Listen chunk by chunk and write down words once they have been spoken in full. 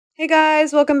Hey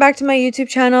guys, welcome back to my YouTube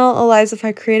channel,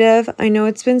 Elizafy Creative. I know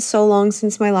it's been so long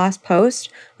since my last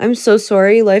post. I'm so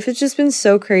sorry, life has just been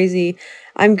so crazy.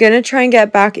 I'm gonna try and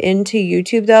get back into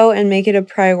YouTube though and make it a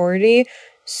priority.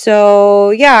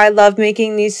 So yeah, I love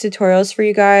making these tutorials for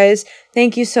you guys.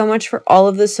 Thank you so much for all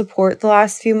of the support the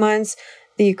last few months.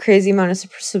 The crazy amount of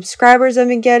subscribers I've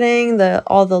been getting,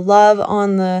 all the love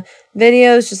on the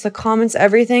videos, just the comments,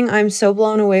 everything. I'm so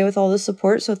blown away with all the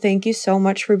support, so thank you so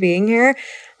much for being here.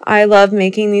 I love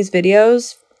making these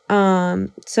videos.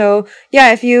 So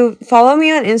yeah, if you follow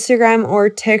me on Instagram or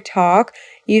TikTok,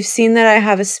 you've seen that I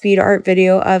have a speed art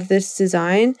video of this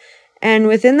design. And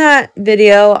within that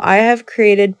video, I have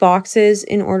created boxes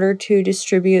in order to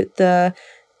distribute the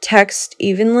text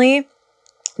evenly.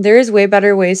 There is way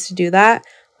better ways to do that.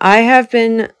 I have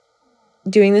been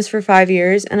doing this for 5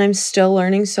 years and I'm still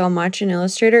learning so much in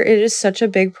Illustrator. It is such a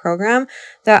big program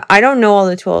that I don't know all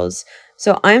the tools.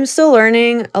 So I'm still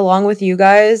learning along with you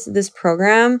guys this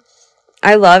program.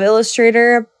 I love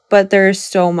Illustrator, but there's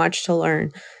so much to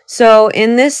learn. So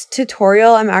in this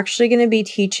tutorial, I'm actually going to be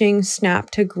teaching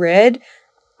Snap to Grid.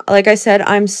 Like I said,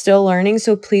 I'm still learning,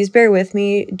 so please bear with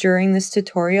me during this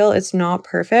tutorial. It's not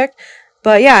perfect.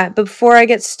 But yeah, before I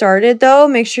get started though,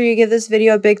 make sure you give this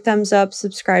video a big thumbs up,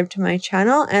 subscribe to my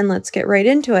channel, and let's get right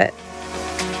into it.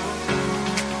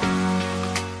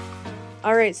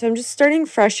 Alright, so I'm just starting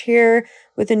fresh here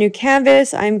with a new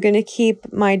canvas. I'm going to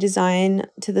keep my design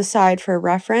to the side for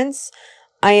reference.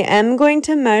 I am going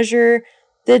to measure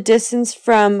the distance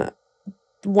from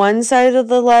one side of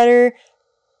the letter,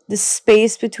 the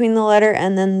space between the letter,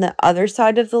 and then the other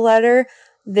side of the letter.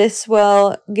 This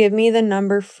will give me the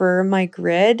number for my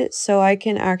grid, so I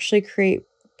can actually create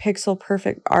pixel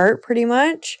perfect art pretty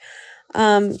much.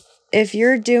 If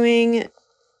you're doing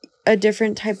a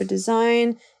different type of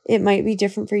design, it might be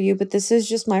different for you, but this is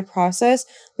just my process.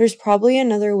 There's probably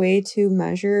another way to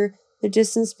measure the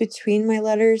distance between my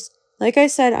letters. Like I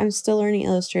said, I'm still learning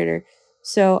Illustrator,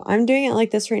 so I'm doing it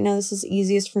like this right now. This is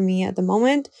easiest for me at the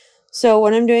moment. So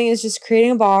what I'm doing is just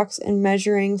creating a box and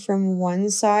measuring from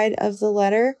one side of the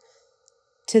letter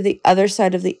to the other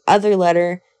side of the other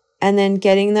letter, and then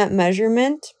getting that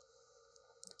measurement.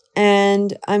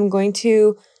 And I'm going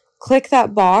to click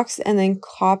that box and then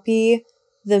copy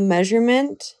the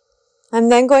measurement. I'm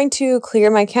then going to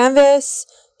clear my canvas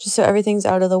just so everything's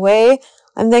out of the way.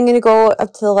 I'm then going to go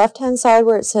up to the left hand side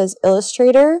where it says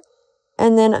Illustrator,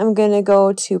 and then I'm going to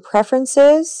go to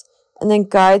Preferences and then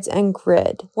Guides and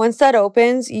Grid. Once that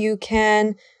opens, you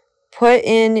can put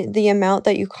in the amount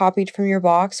that you copied from your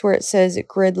box where it says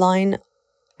grid line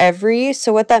every.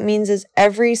 So what that means is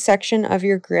every section of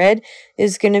your grid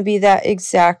is going to be that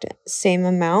exact same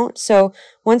amount. So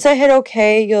once I hit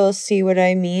OK, you'll see what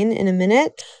I mean in a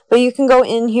minute. But you can go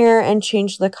in here and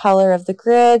change the color of the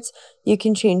grids. You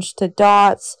can change to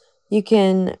dots. You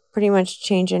can pretty much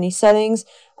change any settings.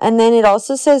 And then it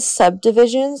also says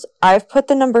subdivisions. I've put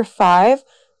the number 5.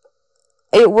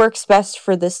 It works best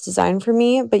for this design for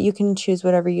me, but you can choose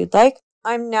whatever you'd like.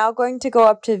 I'm now going to go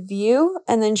up to View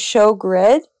and then Show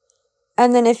Grid.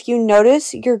 And then if you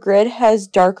notice your grid has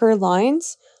darker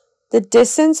lines, the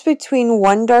distance between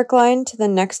one dark line to the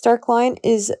next dark line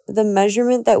is the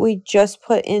measurement that we just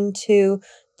put into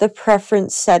the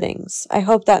preference settings. I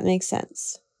hope that makes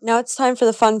sense. Now it's time for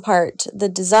the fun part, the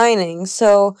designing.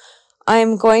 So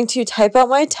I'm going to type out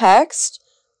my text,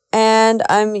 and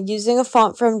I'm using a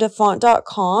font from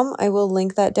dafont.com. I will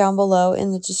link that down below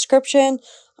in the description.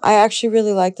 I actually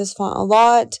really like this font a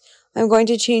lot. I'm going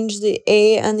to change the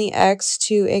A and the X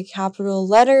to a capital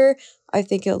letter. I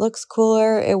think it looks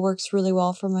cooler. It works really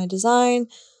well for my design.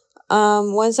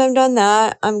 Once I'm done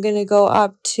that, I'm going to go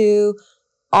up to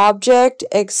Object,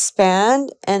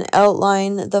 Expand, and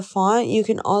outline the font. You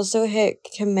can also hit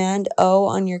Command O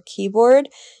on your keyboard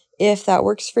if that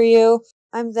works for you.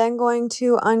 I'm then going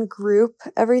to ungroup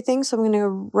everything. So I'm going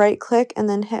to right click and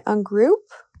then hit ungroup.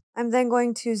 I'm then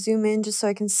going to zoom in just so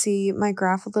I can see my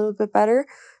graph a little bit better.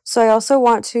 So I also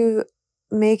want to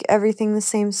make everything the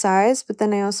same size, but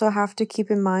then I also have to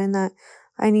keep in mind that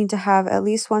I need to have at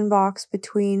least one box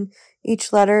between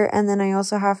each letter, and then I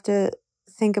also have to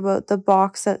think about the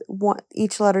box that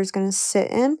each letter is going to sit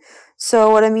in.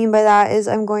 So what I mean by that is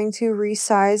I'm going to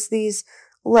resize these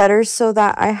letters so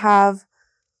that I have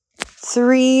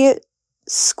 3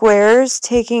 squares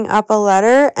taking up a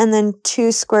letter, and then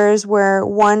 2 squares where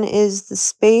one is the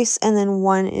space and then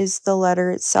one is the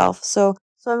letter itself. So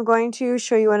I'm going to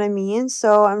show you what I mean.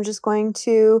 So I'm just going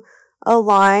to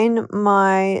align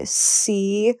my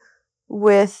C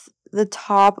with the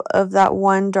top of that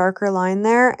one darker line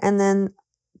there, and then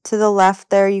to the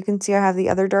left there you can see I have the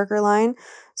other darker line.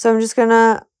 So I'm just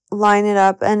gonna line it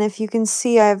up. And if you can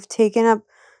see, I've taken up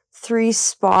 3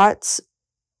 spots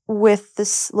with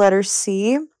this letter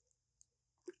C.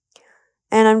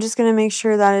 And I'm just going to make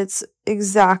sure that it's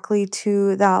exactly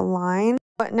to that line.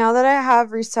 But now that I have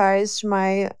resized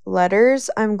my letters,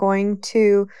 I'm going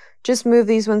to just move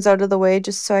these ones out of the way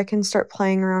just so I can start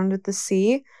playing around with the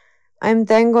C. I'm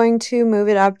then going to move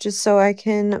it up just so I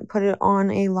can put it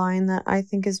on a line that I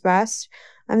think is best.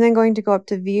 I'm then going to go up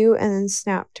to View and then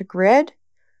Snap to Grid.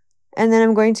 And then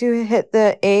I'm going to hit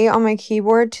the A on my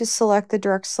keyboard to select the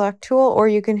Direct Select tool, or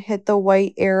you can hit the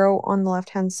white arrow on the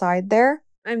left-hand side there.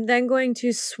 I'm then going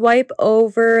to swipe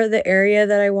over the area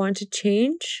that I want to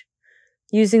change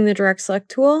using the Direct Select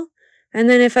tool. And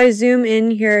then if I zoom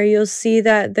in here, you'll see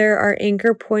that there are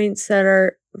anchor points that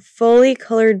are fully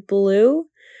colored blue.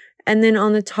 And then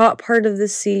on the top part of the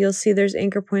C, you'll see there's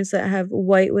anchor points that have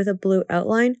white with a blue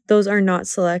outline. Those are not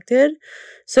selected.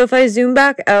 So if I zoom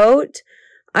back out,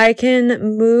 I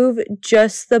can move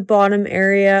just the bottom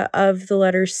area of the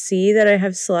letter C that I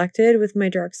have selected with my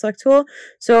Direct Select tool.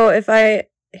 So if I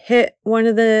hit one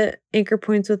of the anchor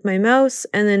points with my mouse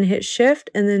and then hit Shift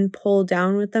and then pull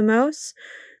down with the mouse,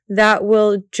 that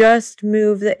will just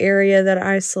move the area that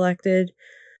I selected.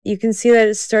 You can see that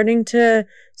it's starting to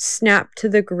snap to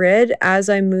the grid as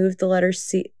I move the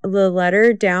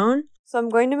letter down. So I'm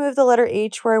going to move the letter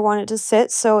H where I want it to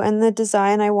sit. So in the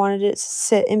design, I wanted it to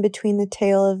sit in between the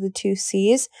tail of the 2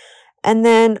 C's. And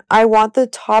then I want the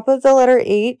top of the letter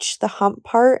H, the hump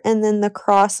part, and then the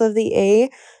cross of the A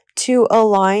to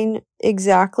align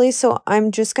exactly. So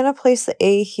I'm just going to place the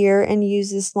A here and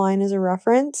use this line as a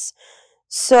reference.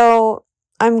 So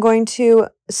I'm going to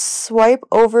swipe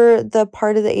over the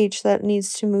part of the H that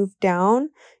needs to move down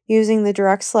using the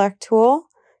Direct Select tool,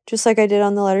 just like I did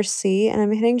on the letter C, and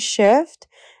I'm hitting Shift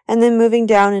and then moving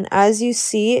down, and as you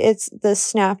see, it's the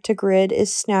Snap to Grid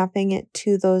is snapping it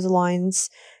to those lines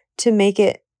to make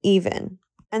it even.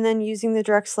 And then using the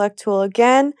Direct Select tool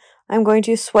again, I'm going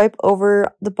to swipe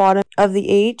over the bottom of the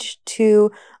H to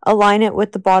align it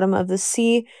with the bottom of the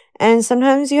C. And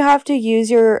sometimes you have to use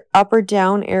your up or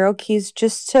down arrow keys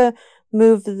just to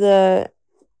move the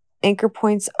anchor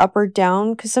points up or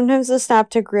down, because sometimes the Snap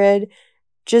to Grid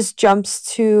just jumps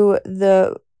to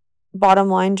the bottom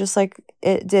line just like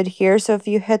it did here. So if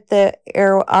you hit the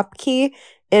arrow up key,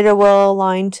 it will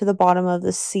align to the bottom of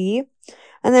the C.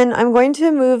 And then I'm going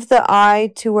to move the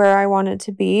I to where I want it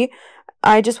to be.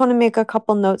 I just want to make a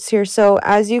couple notes here. So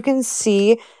as you can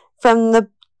see, from the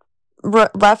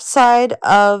left side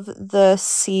of the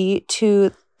C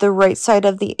to the right side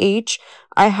of the H,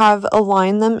 I have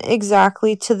aligned them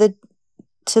exactly to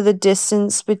the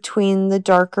distance between the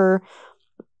darker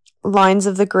lines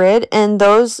of the grid, and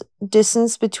those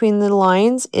distance between the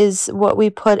lines is what we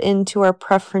put into our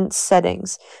preference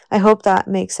settings. I hope that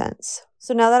makes sense.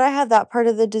 So now that I have that part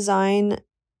of the design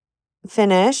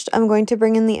finished, I'm going to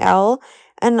bring in the L,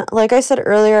 and like I said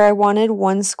earlier, I wanted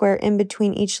 1 square in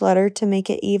between each letter to make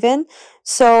it even.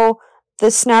 So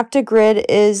the Snap to Grid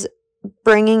is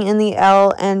bringing in the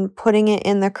L and putting it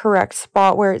in the correct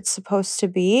spot where it's supposed to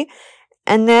be.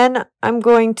 And then I'm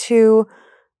going to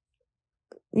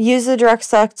use the Direct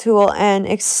Select tool and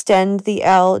extend the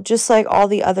L just like all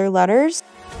the other letters.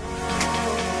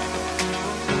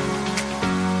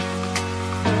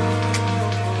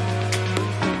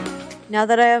 Now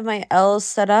that I have my L's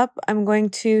set up, I'm going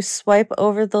to swipe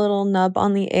over the little nub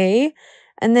on the A.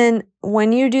 And then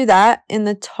when you do that, in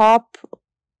the top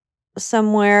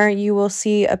somewhere, you will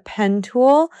see a pen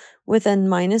tool with a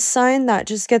minus sign that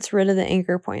just gets rid of the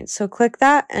anchor points. So click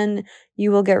that and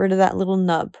you will get rid of that little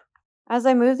nub. As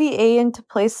I move the A into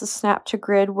place, the Snap to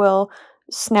Grid will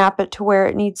snap it to where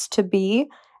it needs to be.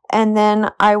 And then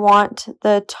I want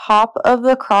the top of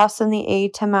the cross and the A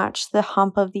to match the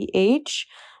hump of the H.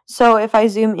 So if I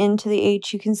zoom into the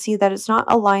H, you can see that it's not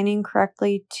aligning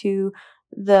correctly to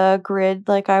the grid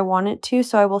like I want it to,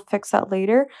 so I will fix that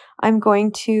later. I'm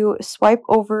going to swipe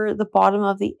over the bottom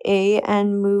of the A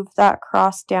and move that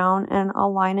cross down and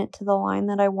align it to the line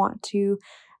that I want to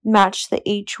match the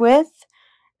H with.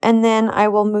 And then I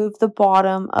will move the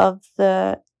bottom of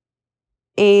the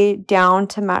A down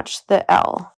to match the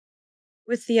L.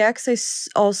 With the X, I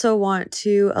also want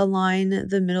to align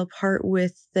the middle part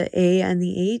with the A and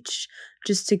the H,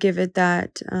 just to give it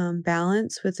that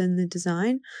balance within the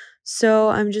design. So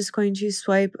I'm just going to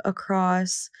swipe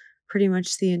across pretty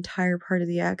much the entire part of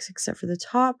the X except for the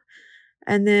top,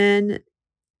 and then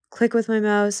click with my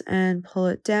mouse and pull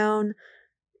it down,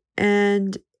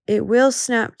 and it will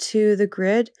snap to the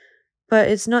grid, but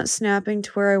it's not snapping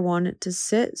to where I want it to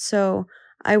sit. So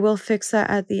I will fix that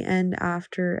at the end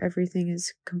after everything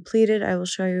is completed. I will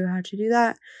show you how to do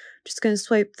that. Just going to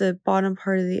swipe the bottom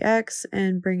part of the X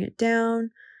and bring it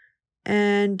down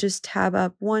and just tab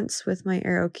up once with my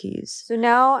arrow keys. So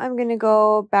now I'm going to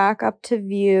go back up to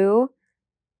view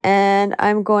and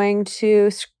I'm going to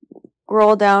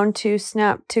scroll down to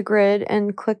snap to grid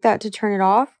and click that to turn it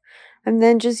off. I'm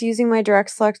then just using my direct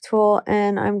select tool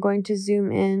and I'm going to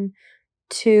zoom in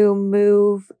to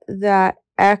move that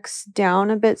X down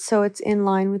a bit so it's in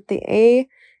line with the A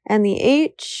and the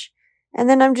H. And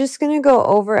then I'm just going to go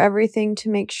over everything to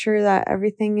make sure that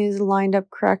everything is lined up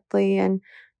correctly and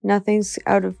nothing's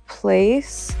out of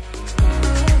place.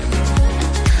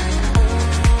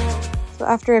 So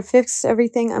after I fix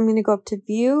everything, I'm going to go up to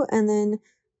view and then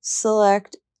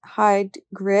select hide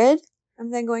grid.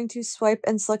 I'm then going to swipe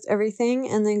and select everything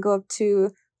and then go up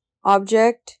to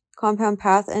object, compound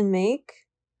path, and make.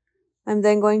 I'm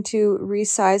then going to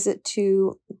resize it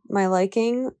to my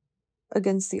liking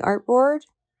against the artboard.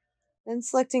 Then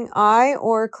selecting eye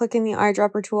or clicking the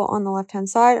eyedropper tool on the left hand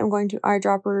side, I'm going to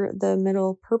eyedropper the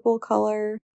middle purple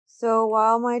color. So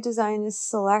while my design is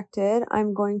selected,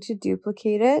 I'm going to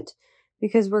duplicate it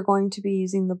because we're going to be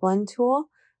using the blend tool.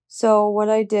 So what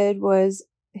I did was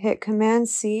hit Command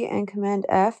C and Command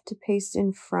F to paste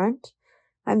in front.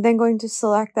 I'm then going to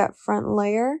select that front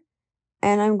layer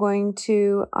and I'm going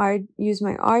to use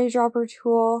my eyedropper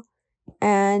tool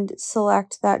and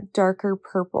select that darker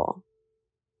purple.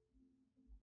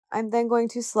 I'm then going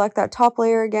to select that top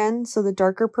layer again, so the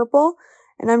darker purple,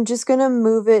 and I'm just going to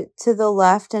move it to the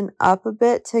left and up a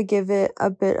bit to give it a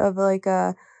bit of like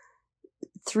a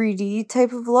 3D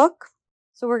type of look.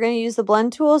 So we're going to use the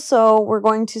blend tool, so we're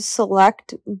going to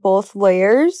select both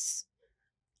layers.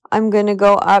 I'm going to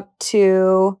go up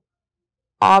to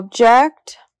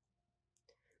object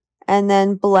and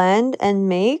then blend and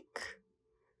make.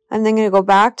 I'm then going to go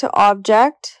back to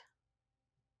object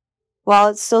while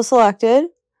it's still selected.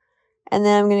 And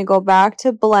then I'm going to go back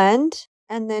to blend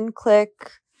and then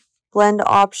click blend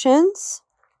options.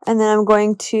 And then I'm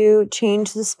going to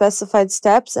change the specified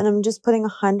steps and I'm just putting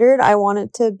 100. I want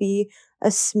it to be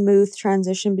a smooth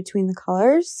transition between the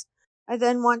colors. I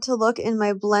then want to look in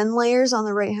my blend layers on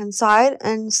the right hand side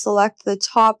and select the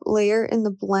top layer in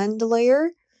the blend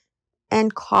layer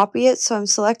and copy it. So I'm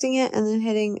selecting it and then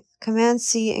hitting Command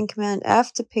C and Command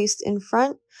F to paste in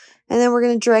front. And then we're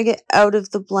going to drag it out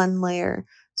of the blend layer.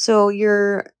 So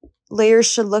your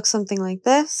layers should look something like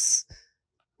this.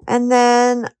 And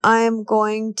then I'm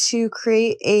going to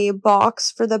create a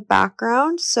box for the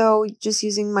background. So just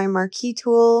using my marquee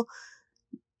tool,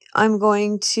 I'm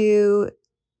going to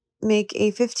make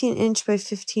a 15-inch by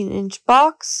 15-inch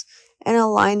box and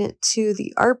align it to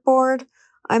the artboard.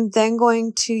 I'm then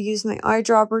going to use my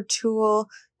eyedropper tool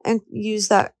and use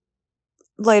that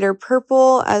lighter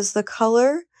purple as the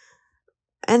color.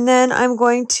 And then I'm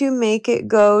going to make it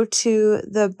go to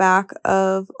the back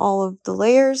of all of the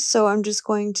layers. So I'm just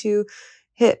going to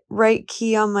hit right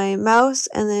key on my mouse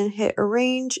and then hit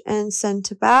arrange and send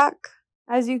to back.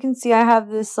 As you can see, I have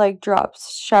this like drop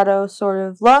shadow sort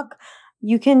of look.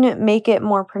 You can make it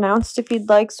more pronounced if you'd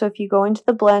like. So if you go into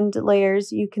the blend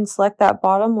layers, you can select that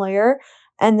bottom layer.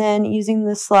 And then using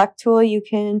the select tool, you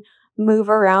can move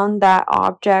around that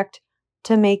object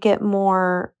to make it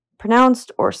more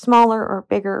pronounced or smaller or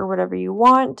bigger or whatever you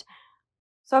want.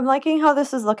 So I'm liking how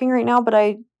this is looking right now, but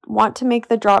I want to make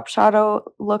the drop shadow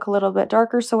look a little bit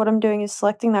darker. So what I'm doing is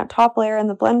selecting that top layer in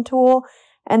the blend tool,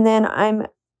 and then I'm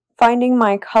finding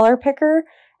my color picker,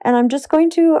 and I'm just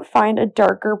going to find a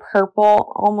darker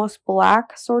purple, almost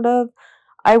black sort of.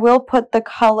 I will put the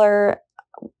color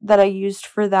that I used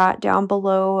for that down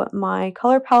below my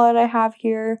color palette I have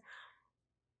here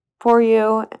for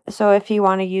you. So if you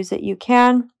want to use it, you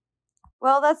can.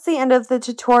 Well, that's the end of the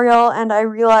tutorial, and I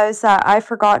realized that I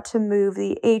forgot to move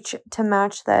the H to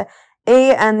match the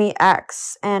A and the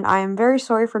X, and I am very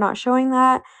sorry for not showing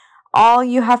that. All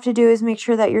you have to do is make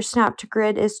sure that your snap to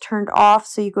grid is turned off,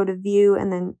 so you go to view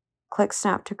and then click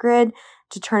snap to grid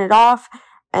to turn it off,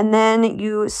 and then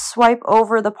you swipe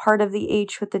over the part of the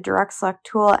H with the direct select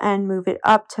tool and move it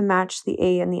up to match the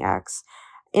A and the X.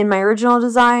 In my original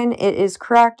design, it is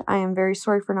correct. I am very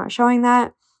sorry for not showing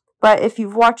that. But if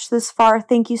you've watched this far,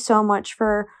 thank you so much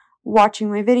for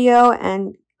watching my video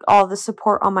and all the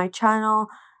support on my channel.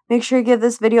 Make sure you give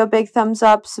this video a big thumbs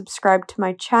up, subscribe to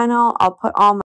my channel. I'll put all my